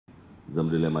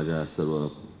जमलेल्या माझ्या सर्व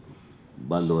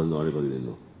बांधवांनो आणि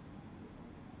भगिनींनो,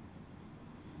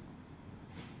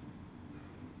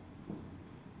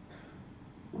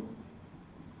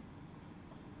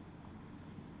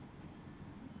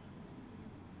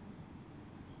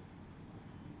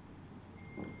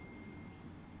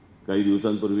 काही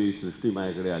दिवसांपूर्वी सृष्टी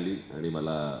माझ्याकडे आली आणि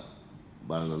मला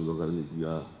बाळ नांदोकरांनी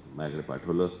तिला माझ्याकडे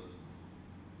पाठवलं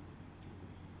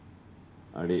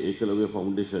आणि एकलव्य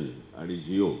फाउंडेशन आणि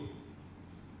जिओ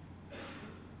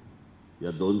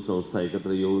या दोन संस्था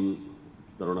एकत्र येऊन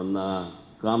तरुणांना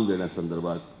काम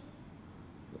देण्यासंदर्भात,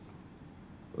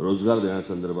 रोजगार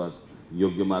देण्यासंदर्भात,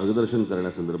 योग्य मार्गदर्शन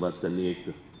करण्यासंदर्भात त्यांनी एक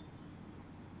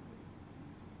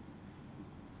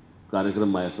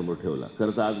कार्यक्रम माझ्यासमोर ठेवला.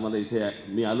 खरं तर आज मला इथे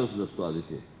मी आलोच नसतो. आज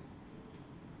इथे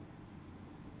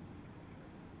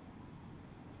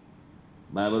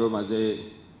माझ्याबरोबर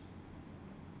माझे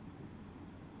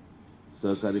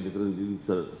सहकारी मित्र नितीन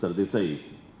सरदेसाई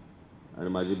आणि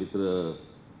माझे मित्र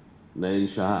नयन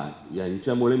शहा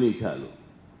यांच्यामुळे मी इथे आलो.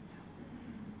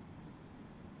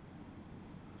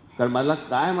 कारण मला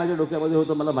काय माझ्या डोक्यामध्ये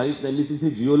होतं मला माहीत नाही. मी तिथे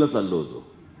जिओला चाललो होतो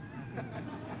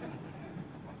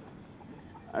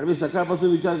आणि मी सकाळपासून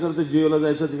विचार करतो जिओला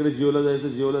जायचं, तिकडे जिओला जायचं,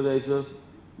 जिओला जायचं.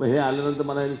 मग हे आल्यानंतर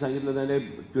मला यांनी सांगितलं नाही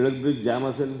टिळक ब्रिज जॅम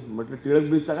असेल. म्हटलं टिळक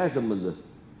ब्रिजचा काय संबंध?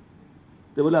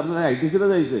 ते बोलले आपल्याला ITCला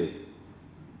जायचं आहे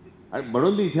आणि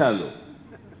म्हणून मी इथे आलो.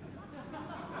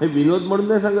 हे विनोद म्हणून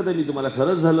नाही सांगत आहे मी तुम्हाला,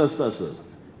 खरंच झालं असतं असं.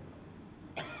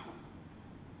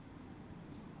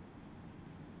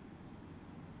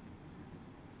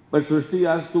 पण सृष्टी,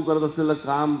 आज तू करत असलेलं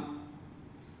काम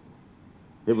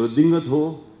हे वृद्धिंगत हो,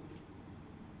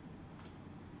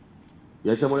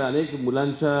 याच्यामुळे अनेक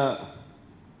मुलांच्या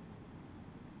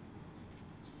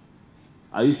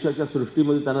आयुष्याच्या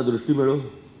सृष्टीमध्ये त्यांना दृष्टी मिळो.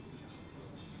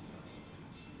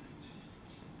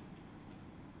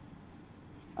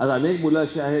 आज अनेक मुलं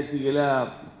अशी आहेत की गेल्या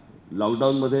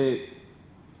लॉकडाऊनमध्ये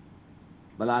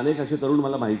मला अनेक असे तरुण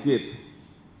मला माहिती आहेत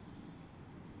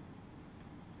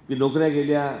की नोकऱ्या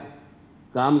गेल्या,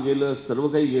 काम गेलं, सर्व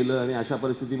काही गेलं आणि अशा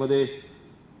परिस्थितीमध्ये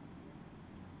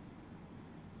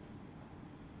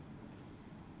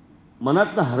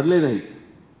मनातनं हरले नाहीत.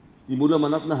 ती मुलं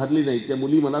मनातनं हरली नाहीत, त्या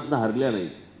मुली मनातनं हरल्या नाहीत.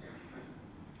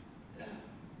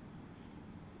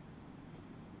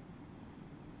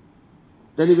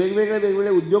 त्यांनी वेगवेगळे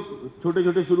उद्योग छोटे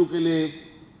छोटे सुरू केले.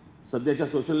 सध्याच्या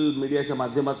सोशल मीडियाच्या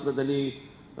माध्यमातून त्यांनी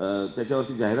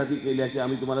त्याच्यावरती जाहिराती केल्या की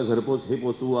आम्ही तुम्हाला घरपोच हे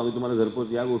पोचवू, आम्ही तुम्हाला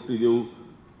घरपोच या गोष्टी देऊ.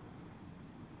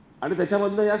 आणि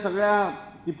त्याच्यामधनं या सगळ्या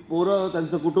ती पोरं,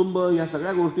 त्यांचं कुटुंब, या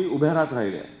सगळ्या गोष्टी उभ्या राहत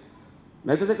राहिल्या.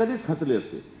 नाहीतर ते कधीच खचले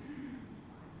असते.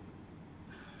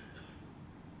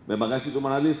 मगाशी तू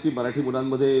म्हणालीस की मराठी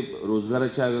मुलांमध्ये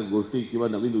रोजगाराच्या गोष्टी किंवा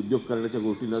नवीन उद्योग करण्याच्या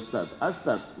गोष्टी नसतात.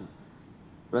 असतात.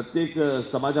 प्रत्येक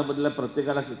समाजामधल्या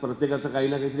प्रत्येकाचा काही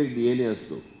ना काहीतरी DNA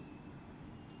असतो.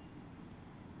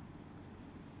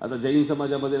 आता जैन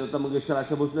समाजामध्ये लता मंगेशकर,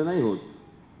 आशा भोसले नाही होत,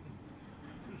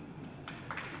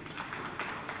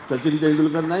 सचिन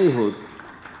तेंडुलकर नाही होत,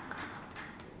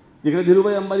 तिकडे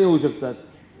धीरूभाई अंबानी होऊ शकतात.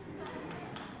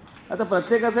 आता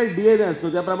प्रत्येकाचा एक DNA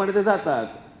असतो, त्याप्रमाणे ते जातात.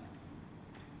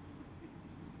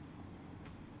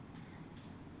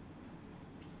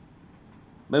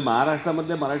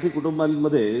 महाराष्ट्रामधल्या मराठी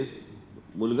कुटुंबांमध्ये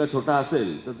मुलगा छोटा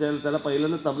असेल तर त्याला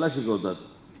पहिल्यांदा तबला शिकवतात.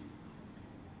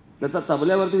 त्याचा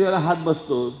तबल्यावरती ज्यावेळेला हात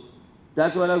बसतो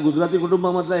त्याच वेळेला गुजराती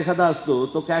कुटुंबामधला एखादा असतो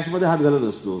तो कॅशमध्ये हात घालत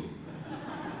असतो.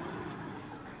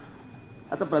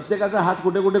 आता प्रत्येकाचा हात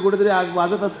कुठेतरी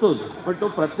वाजत असतोच, पण तो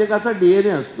प्रत्येकाचा DNA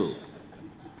असतो.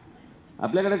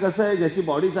 आपल्याकडे कसं आहे, ज्याची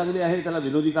बॉडी चांगली आहे त्याला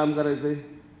विनोदी काम करायचंय,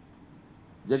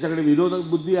 ज्याच्याकडे विनोद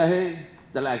बुद्धी आहे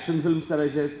त्याला ॲक्शन फिल्म्स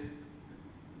करायचे आहेत.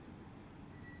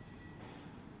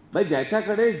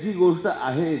 ज्याच्याकडे जी गोष्ट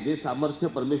आहे, जे सामर्थ्य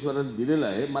परमेश्वराने दिलेलं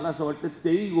आहे, मला असं वाटतं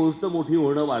तेही गोष्ट मोठी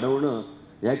होणं, वाढवणं,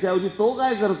 ह्याच्याऐवजी तो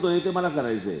काय करतोय ते मला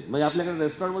करायचंय. म्हणजे आपल्याकडे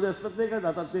रेस्टॉरंटमध्ये असतात ते काय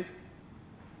जातात ते,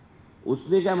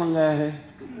 उसने क्या मंगाया है,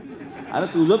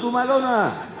 अरे तुझं तू मागव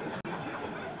ना,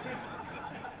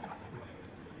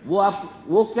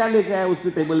 वो क्या लेके आया उसके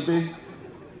टेबल पे,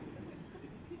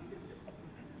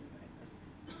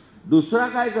 दुसरा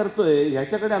काय करतोय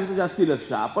ह्याच्याकडे आमचं जास्ती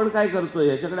लक्ष, आपण काय करतोय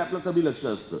ह्याच्याकडे आपलं कमी लक्ष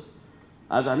असतं.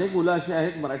 आज अनेक मुलं अशी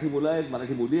आहेत, मराठी मुलं आहेत,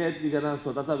 मराठी मुली आहेत की ज्यांना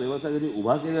स्वतःचा व्यवसाय त्यांनी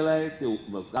उभा केलेला आहे, ते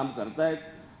काम करतायत.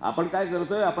 आपण काय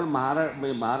करतोय, आपण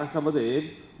महाराष्ट्रामध्ये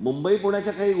मुंबई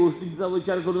पुण्याच्या काही गोष्टींचा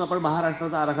विचार करून आपण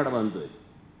महाराष्ट्राचा आराखडा बांधतोय.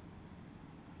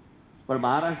 पण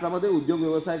महाराष्ट्रामध्ये उद्योग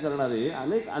व्यवसाय करणारे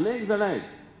अनेक जण आहेत.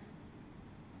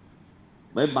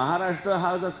 महाराष्ट्र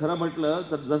हा जर खरं म्हटलं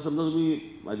तर, जर समजा तुम्ही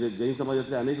माझे जैन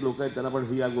समाजातले अनेक लोक आहेत त्यांना पण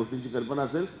ही या गोष्टींची कल्पना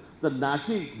असेल तर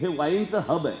नाशिक हे वाईनचं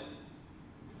हब आहे.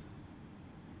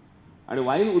 आणि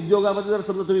वाईन उद्योगामध्ये जर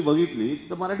समजा तुम्ही बघितली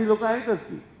तर मराठी लोक आहेतच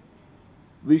की.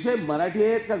 विषय मराठी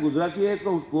आहेत का गुजराती आहेत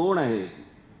का कोण आहेत.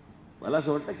 मला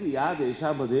असं वाटतं की या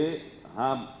देशामध्ये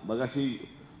हा मगाशी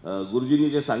गुरुजींनी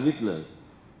जे सांगितलं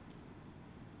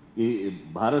की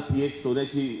भारत ही एक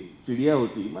सोन्याची चिडिया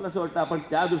होती, मला असं वाटतं आपण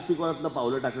त्या दृष्टिकोनातनं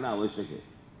पावलं टाकणं आवश्यक आहे.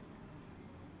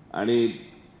 आणि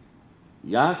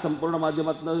या संपूर्ण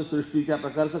माध्यमातून सृष्टी त्या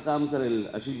प्रकारचं काम करेल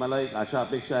अशी मला एक आशा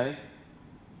अपेक्षा आहे.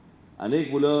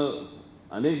 अनेक मुलं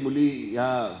अनेक मुली या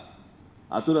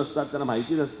आतुर असतात, त्यांना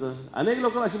माहिती नसतं. अनेक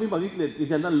लोक असे मी बघितलेत की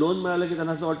ज्यांना लोन मिळालं की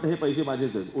त्यांना असं वाटतं हे पैसे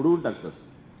माझेच आहेत, उडवून टाकतात.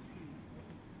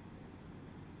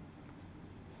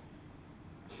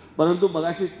 परंतु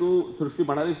मगाशी तू सृष्टी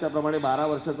म्हणालीस त्याप्रमाणे 12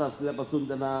 वर्षाचा असल्यापासून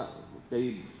त्यांना काही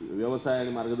व्यवसाय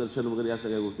आणि मार्गदर्शन वगैरे या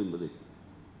सगळ्या गोष्टींमध्ये.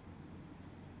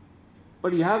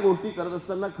 पण ह्या गोष्टी करत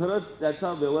असताना खरंच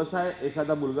त्याचा व्यवसाय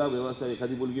एखादा मुलगा व्यवसाय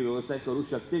एखादी मुलगी व्यवसाय करू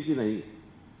शकते की नाही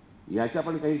ह्याच्या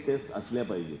पण काही टेस्ट असल्या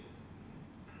पाहिजे.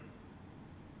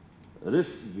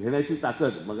 रिस्क घेण्याची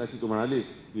ताकद मगाशी तू म्हणालीस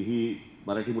की ही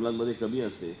मराठी मुलांमध्ये कमी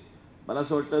असते. मला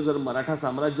असं वाटतं जर मराठा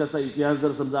साम्राज्याचा इतिहास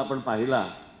जर समजा आपण पाहिला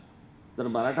तर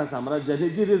मराठा साम्राज्याने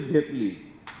जी रिस्क घेतली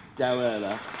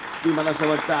त्यावेळेला ती मला असं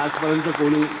वाटतं आजपर्यंत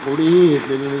कोणीही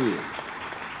घेतलेली नाही.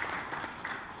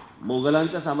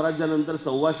 मोगलांच्या साम्राज्यानंतर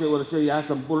 125 वर्ष या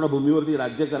संपूर्ण भूमीवरती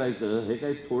राज्य करायचं हे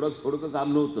काही थोडं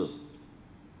काम नव्हतं.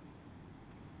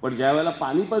 पण ज्या वेळेला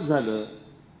पानिपत झालं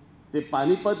ते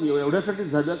पानिपत एवढ्यासाठी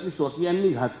झालं की स्वकीयांनी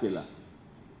घात केला.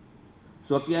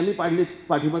 स्वकीयांनी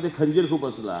पाठीमध्ये खंजीर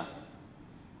खुपसला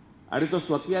आणि तो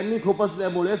स्वकीयांनी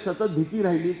खुपसल्यामुळे सतत भीती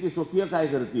राहिली की स्वकीय काय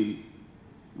करतील,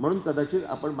 म्हणून कदाचित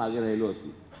आपण मागे राहिलो असू.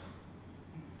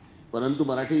 परंतु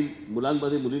मराठी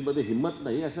मुलांमध्ये मुलींमध्ये हिंमत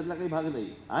नाही अशातला काही भाग नाही.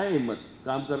 आहे हिंमत,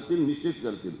 काम करतील, निश्चित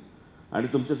करतील. आणि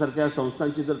तुमच्यासारख्या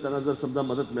संस्थांची जर त्यांना जर समजा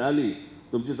मदत मिळाली,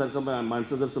 तुमच्यासारखं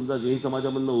माणसं जर समजा जैन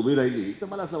समाजामधून उभी राहिली तर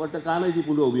मला असं वाटतं का नाही ती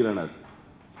पुढे उभी राहणार.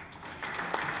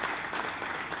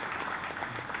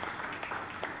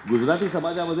 गुजराती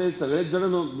समाजामध्ये सगळेच जण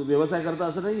व्यवसाय करतात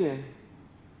असं नाही आहे.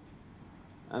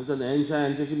 आमच्या नयनशाह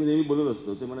यांच्याशी मी नेहमी बोलत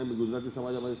असतो. ते म्हणा गुजराती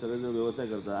समाजामध्ये सगळेजण व्यवसाय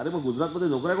करतात. अरे मग गुजरातमध्ये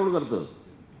नोकऱ्या कोण करतं.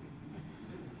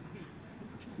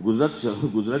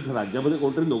 गुजरात राज्यामध्ये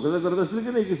कोणतरी नोकऱ्या करत असतील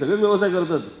की नाही की सगळेच व्यवसाय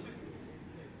करतात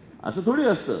असं थोडी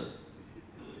असतं.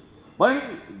 पण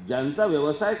ज्यांचा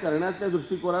व्यवसाय करण्याच्या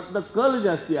दृष्टिकोनातनं कल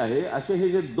जास्ती आहे असे हे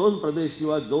जे दोन प्रदेश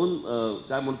किंवा दोन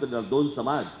काय म्हणतो दोन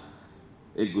समाज,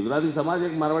 एक गुजराती समाज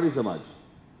एक मारवाडी समाज,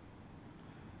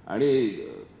 आणि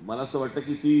मला असं वाटतं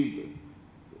की ती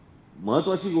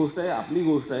महत्त्वाची गोष्ट आहे, आपली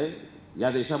गोष्ट आहे. या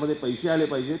देशामध्ये पैसे आले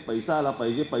पाहिजेत, पैसा आला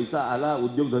पाहिजे. पैसा आला,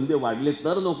 उद्योगधंदे वाढले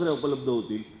तर नोकऱ्या उपलब्ध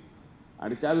होतील.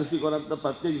 आणि त्या दृष्टिकोनातनं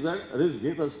प्रत्येकजण रिस्क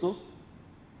घेत असतो.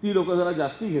 ती लोक जरा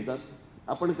जास्ती घेतात,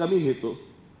 आपण कमी घेतो,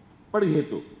 पण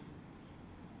घेतो.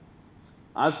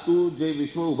 आज तू जे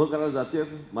विश्व उभं करायला जातेस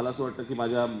मला असं वाटतं की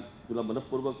माझ्या तुला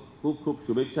मनःपूर्वक खूप खूप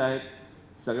शुभेच्छा आहेत.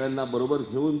 सगळ्यांना बरोबर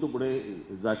घेऊन तू पुढे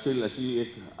जाशील अशी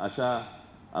एक आशा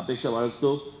अपेक्षा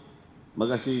बाळगतो.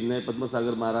 मगाशी नय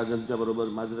पद्मसागर महाराजांच्या बरोबर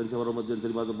त्यांच्याबरोबर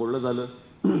मध्यंतरी माझं बोलणं झालं.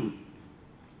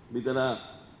 मी त्यांना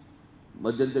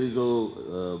मध्यंतरी जो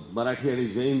मराठी आणि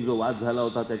जैन जो वाद झाला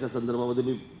होता त्याच्या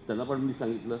संदर्भामध्ये त्यांना पण मी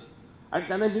सांगितलं. आणि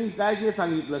त्यांना मी काय जे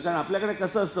सांगितलं, कारण आपल्याकडे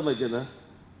कसं असतं माहिती आहे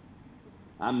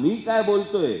ना, मी काय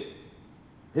बोलतोय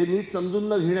हे नीट समजून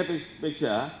न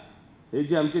घेण्यापेक्षा हे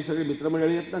जे आमचे सगळे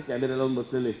मित्रमंडळी आहेत ना कॅमेरा लावून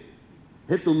बसलेले,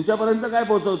 हे तुमच्यापर्यंत काय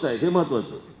पोहोचवत आहेत हे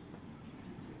महत्त्वाचं.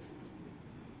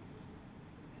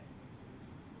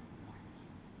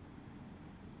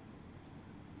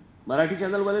 मराठी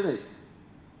चॅनलवाले नाहीत,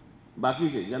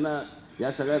 बाकीचे ज्यांना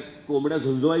या सगळ्या कोंबड्या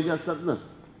झुंजवायच्या असतात ना,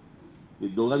 की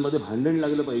दोघांमध्ये भांडण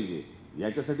लागलं पाहिजे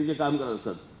याच्यासाठी जे काम करत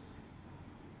असतात.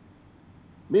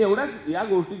 मी एवढ्याच या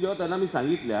गोष्टी जेव्हा त्यांना मी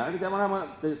सांगितल्या आणि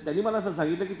त्यांनी मला असं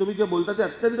सांगितलं की तुम्ही जे बोलता ते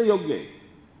अत्यंत योग्य आहे.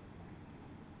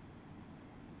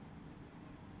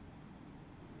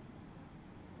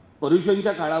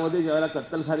 पर्युषणच्या काळामध्ये ज्यावेळेला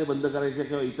कत्तलखाने बंद करायच्या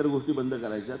किंवा इतर गोष्टी बंद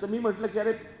करायच्या, तर मी म्हटलं की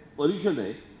अरे पर्युषण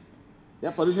आहे,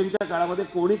 या पर्युषणच्या काळामध्ये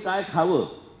कोणी काय खावं.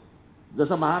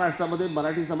 जसं महाराष्ट्रामध्ये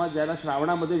मराठी समाज ज्याला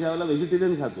श्रावणामध्ये ज्यावेळेला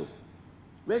व्हेजिटेरियन खातो,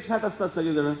 व्हेज खात असतात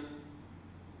सगळेजण.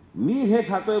 मी हे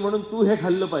खातोय म्हणून तू हे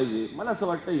खाल्लं पाहिजे. मला असं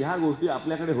वाटतं ह्या गोष्टी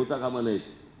आपल्याकडे होता कामा नयेत.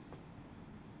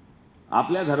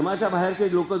 आपल्या धर्माच्या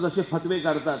बाहेरचे लोक जसे फतवे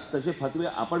काढतात तसे फतवे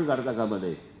आपण काढता कामा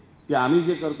नये की आम्ही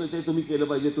जे करतोय ते तुम्ही केलं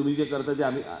पाहिजे, तुम्ही जे करता ते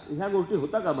आम्ही. ह्या गोष्टी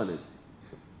होता कामा नयेत.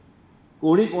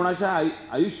 कोणी कोणाच्या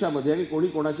आयुष्यामध्ये आणि कोणी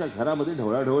कोणाच्या घरामध्ये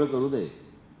ढवळाढवळ करू नये.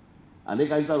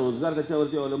 अनेकांचा रोजगार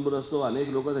त्याच्यावरती अवलंबून असतो, अनेक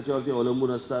लोक त्याच्यावरती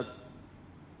अवलंबून असतात.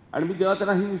 आणि मी जेव्हा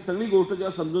त्यांना ही सगळी गोष्ट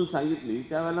जेव्हा समजून सांगितली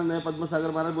त्यावेळेला नय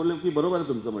पद्मसागर महाराज बोलले की बरोबर आहे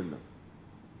तुमचं म्हणणं.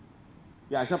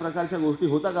 की अशा प्रकारच्या गोष्टी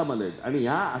होता कामा नयेत. आणि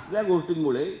ह्या असल्या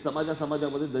गोष्टींमुळे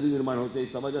समाजामध्ये दरी निर्माण होते,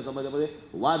 समाजामध्ये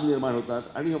वाद निर्माण होतात.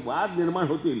 आणि वाद निर्माण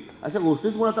होतील अशा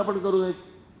गोष्टीच मुळात आपण करू नयेत.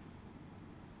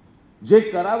 जे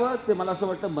करावं ते मला असं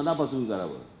वाटतं मनापासून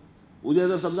करावं. उद्या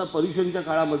जर समजा पर्युषणच्या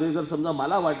काळामध्ये जर समजा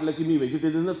मला वाटलं की मी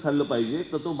व्हेजिटेरियनच खाल्लं पाहिजे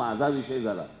तर तो माझा विषय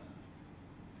झाला.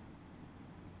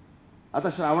 आता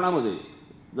श्रावणामध्ये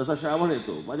जसा श्रावण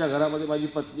येतो, माझ्या घरामध्ये माझी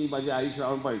पत्नी माझी आई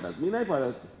श्रावण पाळतात, मी नाही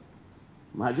पाळत.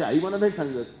 माझी आई मला नाही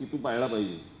सांगत की तू पाळला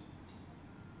पाहिजेस.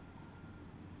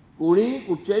 कोणी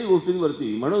कुठच्याही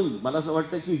गोष्टींवरती, म्हणून मला असं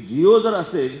वाटतं की जिओ जर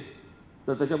असेल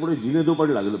तर त्याच्यापुढे जिनेदो पण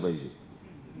लागलं पाहिजे.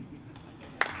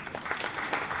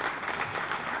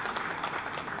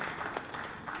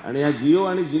 आणि या जिओ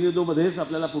आणि जिनेदोमध्येच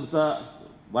आपल्याला पुढचा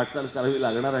वाटचाल करावी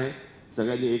लागणार आहे.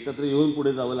 सगळ्यांनी एकत्र येऊन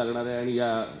पुढे जावं लागणार आहे. आणि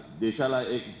या देशाला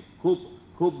एक खूप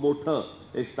खूप मोठं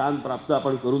एक स्थान प्राप्त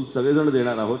आपण करून सगळेजण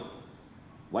देणार आहोत.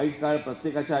 वाईट काळ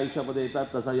प्रत्येकाच्या आयुष्यामध्ये येतात,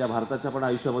 तसा या भारताच्या पण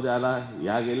आयुष्यामध्ये आला.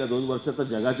 ह्या गेल्या 2 वर्ष तर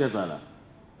जगाच्याच आला.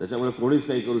 त्याच्यामुळे कोणीच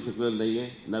काही करू शकलेलं नाही आहे.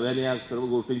 नव्याने या सर्व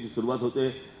गोष्टींची सुरुवात होते.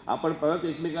 आपण परत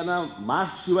एकमेकांना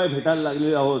मास्क शिवाय भेटायला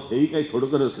लागलेले आहोत, हेही काही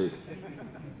थोडंकं नसेल.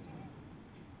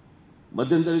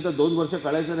 मध्यंतरी तर 2 वर्ष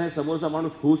कळायचं नाही समोरचा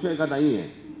माणूस खुश आहे का नाही आहे,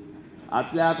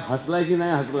 आतल्या आत हसलाय की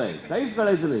नाही हसलाय, काहीच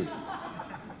कळायचं नाही.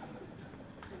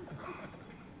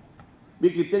 मी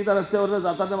कित्येकदा रस्त्यावर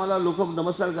जाताना मला लोक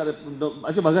नमस्कार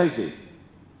असे बघायचे.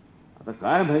 आता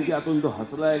काय माहिती आतून तो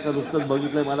हसलाय का नुसतंच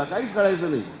बघितलंय, मला काहीच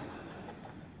कळायचं नाही.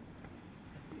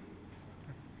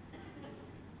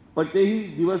 पण तेही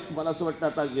दिवस मला असं वाटतं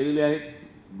आता गेलेले आहेत.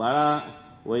 बाळा,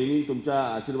 वहिनी, तुमच्या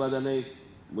आशीर्वादाने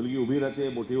मुलगी उभी राहते,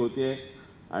 मोठी होते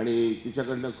आणि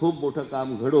तिच्याकडनं खूप मोठं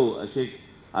काम घडो अशी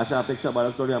आशा अपेक्षा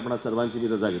बाळगतो आणि आपण सर्वांची मी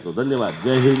रजा घेतो. धन्यवाद.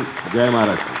 जय हिंद, जय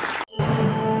महाराष्ट्र.